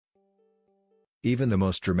Even the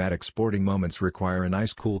most dramatic sporting moments require an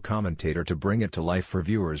ice-cool commentator to bring it to life for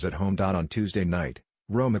viewers at home. On Tuesday night,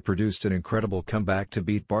 Roma produced an incredible comeback to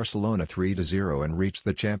beat Barcelona 3-0 and reach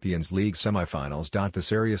the Champions League semi-finals. The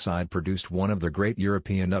Serie side produced one of the great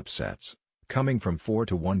European upsets, coming from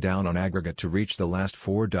 4-1 down on aggregate to reach the last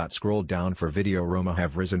four. Scroll down for video. Roma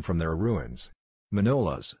have risen from their ruins.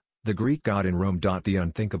 Manolas, the Greek god in Rome. The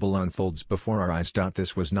unthinkable unfolds before our eyes.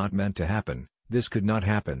 This was not meant to happen, this could not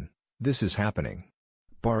happen, this is happening.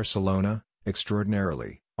 Barcelona,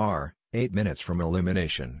 extraordinarily, are 8 minutes from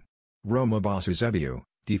elimination. Roma boss Eusebio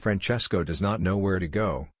Di Francesco does not know where to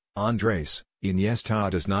go, Andres Iniesta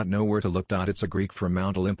does not know where to look. It's a Greek from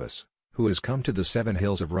Mount Olympus, who has come to the 7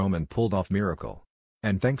 hills of Rome and pulled off miracle.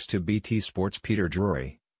 And thanks to BT Sports' Peter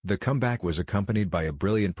Drury, the comeback was accompanied by a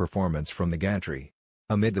brilliant performance from the gantry.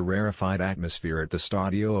 Amid the rarefied atmosphere at the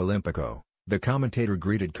Stadio Olimpico, the commentator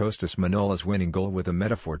greeted Kostas Manolas' winning goal with a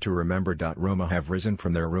metaphor to remember. Roma have risen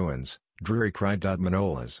from their ruins, Drury cried.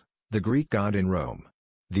 Manolas, the Greek god in Rome.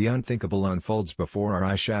 The unthinkable unfolds before our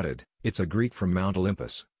eyes. Shouted, it's a Greek from Mount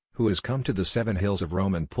Olympus, who has come to the 7 hills of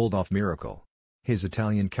Rome and pulled off miracle. His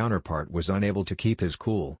Italian counterpart was unable to keep his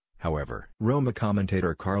cool, however. Roma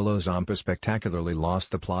commentator Carlo Zampa spectacularly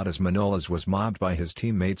lost the plot as Manolas was mobbed by his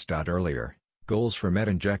teammates. Earlier, goals from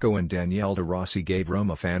Edin Dzeko and Daniele De Rossi gave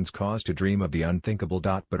Roma fans cause to dream of the unthinkable.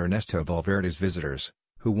 But Ernesto Valverde's visitors,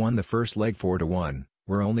 who won the first leg 4-1,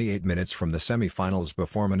 were only 8 minutes from the semi-finals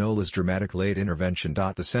before Manolas' dramatic late intervention.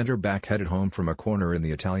 The centre-back headed home from a corner in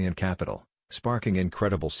the Italian capital, sparking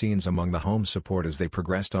incredible scenes among the home support as they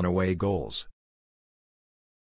progressed on away goals.